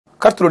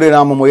கர்த்தருடைய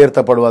நாமம்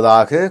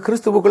உயர்த்தப்படுவதாக.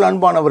 கிறிஸ்துவுக்குள்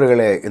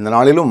அன்பானவர்களே, இந்த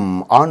நாளிலும்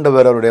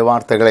ஆண்டவர் அவருடைய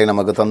வார்த்தைகளை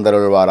நமக்கு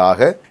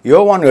தந்தருள்வாராக.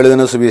 யோவான்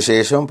எழுதின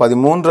சுவிசேஷம்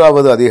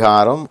 13வது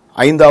அதிகாரம்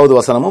 5வது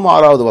வசனமும்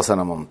 6வது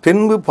வசனமும்.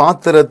 பின்பு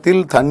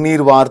பாத்திரத்தில்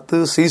தண்ணீர் வார்த்து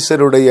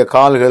சீசருடைய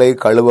கால்களை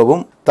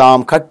கழுவவும்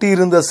தாம்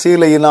கட்டியிருந்த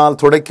சீலையினால்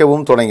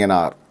துடைக்கவும்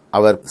தொடங்கினார்.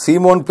 அவர்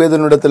சீமோன்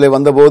பேதுருவினிடத்திலே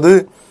வந்தபோது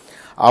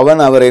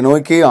அவன் அவரை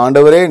நோக்கி,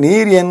 ஆண்டவரே,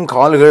 நீர் என்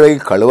கால்களை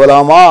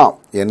கழுவலாமா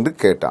என்று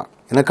கேட்டான்.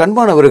 எனக்கு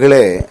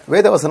அன்பானவர்களே,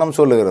 வேதவசனம்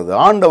சொல்லுகிறது,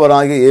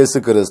 ஆண்டவராகிய இயேசு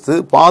கிறிஸ்து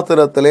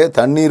பாத்திரத்திலே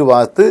தண்ணீர்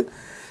வார்த்து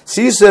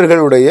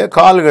சீசர்களுடைய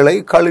கால்களை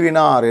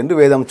கழுவினார் என்று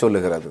வேதம்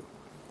சொல்லுகிறது.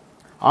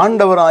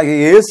 ஆண்டவராகிய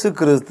இயேசு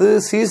கிறிஸ்து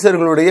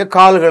சீசர்களுடைய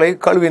கால்களை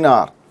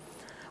கழுவினார்.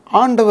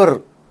 ஆண்டவர்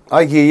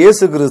ஆகிய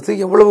இயேசு கிறிஸ்து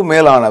எவ்வளவு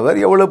மேலானவர்,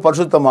 எவ்வளவு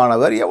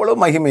பரிசுத்தமானவர், எவ்வளவு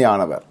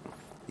மகிமையானவர்.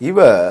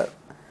 இவர்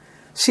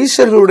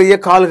சீசர்களுடைய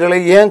கால்களை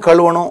ஏன்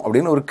கழுவணும்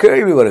அப்படின்னு ஒரு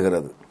கேள்வி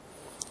வருகிறது.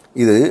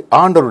 இது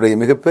ஆண்டவருடைய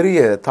மிகப்பெரிய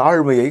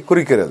தாழ்மையை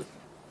குறிக்கிறது.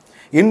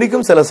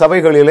 இன்றைக்கும் சில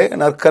சபைகளிலே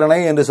நற்கரணை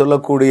என்று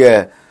சொல்லக்கூடிய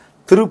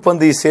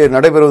திருப்பந்தி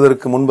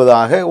நடைபெறுவதற்கு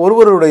முன்பதாக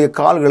ஒருவருடைய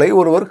கால்களை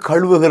ஒருவர்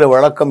கழுவுகிற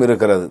வழக்கம்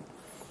இருக்கிறது.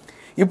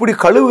 இப்படி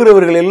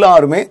கழுவுகிறவர்கள்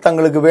எல்லாருமே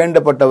தங்களுக்கு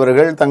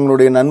வேண்டப்பட்டவர்கள்,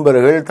 தங்களுடைய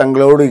நண்பர்கள்,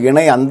 தங்களோடு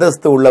இணை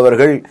அந்தஸ்து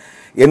உள்ளவர்கள்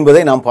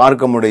என்பதை நாம்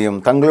பார்க்க முடியும்.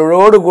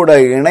 தங்களோடு கூட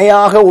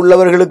இணையாக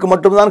உள்ளவர்களுக்கு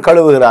மட்டும்தான்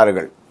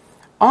கழுவுகிறார்கள்.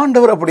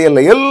 ஆண்டவர் அப்படி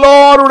அல்ல.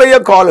 எல்லாருடைய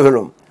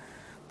கால்களும்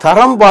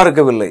தரம்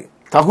பார்க்கவில்லை,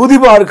 தகுதி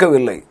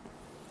பார்க்கவில்லை,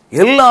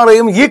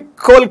 எல்லாரையும்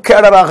ஈக்குவல்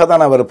கேடராக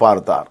தான் அவர்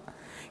பார்த்தார்.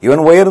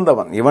 இவன்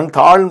உயர்ந்தவன், இவன்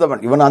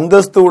தாழ்ந்தவன், இவன்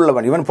அந்தஸ்து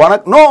உள்ளவன், இவன்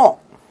நோ.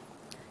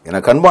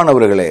 எனக்கு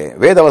அன்பானவர்களே,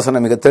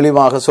 வேதவசனம் மிக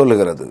தெளிவாக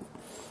சொல்லுகிறது,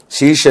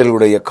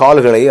 சீஷர்களுடைய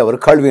கால்களை அவர்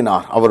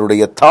கழுவினார்.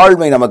 அவருடைய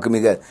தாழ்மை நமக்கு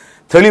மிக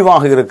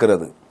தெளிவாக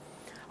இருக்கிறது.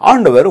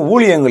 ஆண்டவர்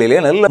ஊழியங்களிலே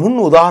நல்ல முன்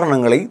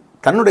உதாரணங்களை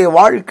தன்னுடைய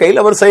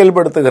வாழ்க்கையில் அவர்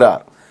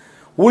செயல்படுத்துகிறார்.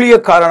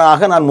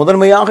 ஊழியக்காரனாக நான்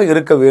முதன்மையாக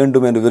இருக்க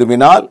வேண்டும் என்று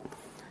விரும்பினால்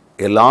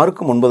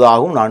எல்லாருக்கும்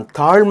முன்பதாகவும் நான்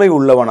தாழ்மை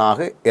உள்ளவனாக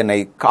என்னை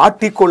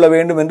காட்டிக்கொள்ள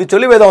வேண்டும் என்று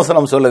சொல்லி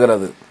வேதவசனம்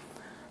சொல்லுகிறது.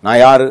 நான்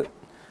யாரு?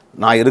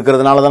 நான்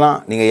இருக்கிறதுனால தானே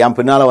நீங்கள் என்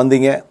பின்னால்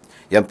வந்தீங்க,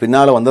 என்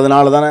பின்னால்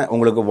வந்ததுனால தானே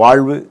உங்களுக்கு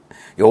வாழ்வு,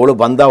 எவ்வளோ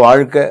பந்தா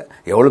வாழ்க்கை,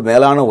 எவ்வளோ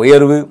மேலான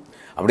உயர்வு,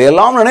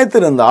 அப்படியெல்லாம்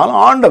நினைத்திருந்தால்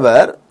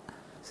ஆண்டவர்,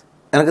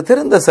 எனக்கு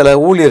தெரிந்த சில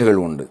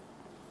ஊழியர்கள் உண்டு,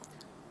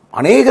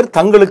 அநேகர்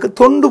தங்களுக்கு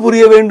தொண்டு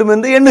புரிய வேண்டும்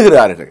என்று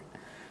எண்ணுகிறார்கள்.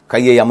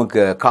 கையை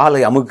அமுக்க,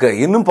 காலை அமுக்க,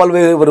 இன்னும்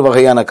பல்வேறு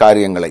வகையான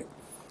காரியங்களை,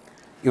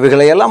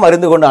 இவைகளை எல்லாம்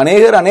அறிந்து கொண்டு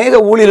அநேக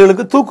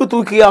ஊழியர்களுக்கு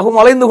தூக்கியாகவும்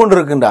அலைந்து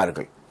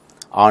கொண்டிருக்கின்றார்கள்.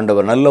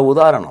 ஆண்டவர் நல்ல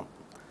உதாரணம்.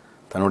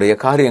 தன்னுடைய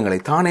காரியங்களை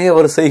தானே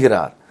அவர்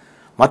செய்கிறார்.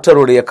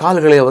 மற்றவருடைய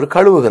கால்களை அவர்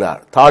கழுவுகிறார்,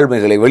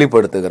 தாழ்மைகளை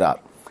வெளிப்படுத்துகிறார்.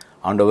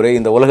 ஆண்டவரே,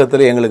 இந்த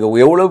உலகத்திலே எங்களுக்கு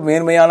எவ்வளவு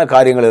மேன்மையான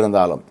காரியங்கள்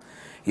இருந்தாலும்,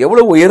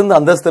 எவ்வளவு உயர்ந்த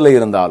அந்தஸ்தில்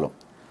இருந்தாலும்,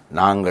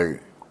 நாங்கள்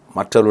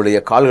மற்றவருடைய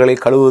கால்களை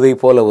கழுவுவதை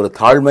போல ஒரு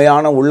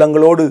தாழ்மையான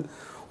உள்ளங்களோடு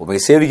உம்மை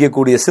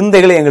சேவிக்கக்கூடிய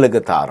சிந்தைகளை எங்களுக்கு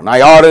தார்.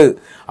 நான் யாரு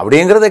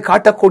அப்படிங்கிறதை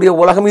காட்டக்கூடிய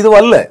உலகம் இது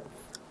அல்ல.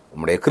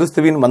 உம்முடைய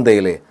கிறிஸ்துவின்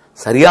மந்தையிலே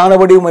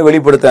சரியானபடி உம்மை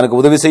வெளிப்படுத்த எனக்கு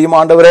உதவி செய்யும்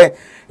ஆண்டவரே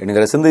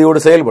என்கிற சிந்தையோடு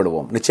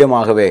செயல்படுவோம்.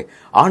 நிச்சயமாகவே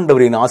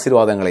ஆண்டவரின்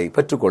ஆசீர்வாதங்களை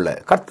பெற்றுக்கொள்ள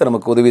கர்த்தர்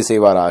நமக்கு உதவி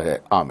செய்வாராக.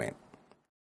 ஆமென்.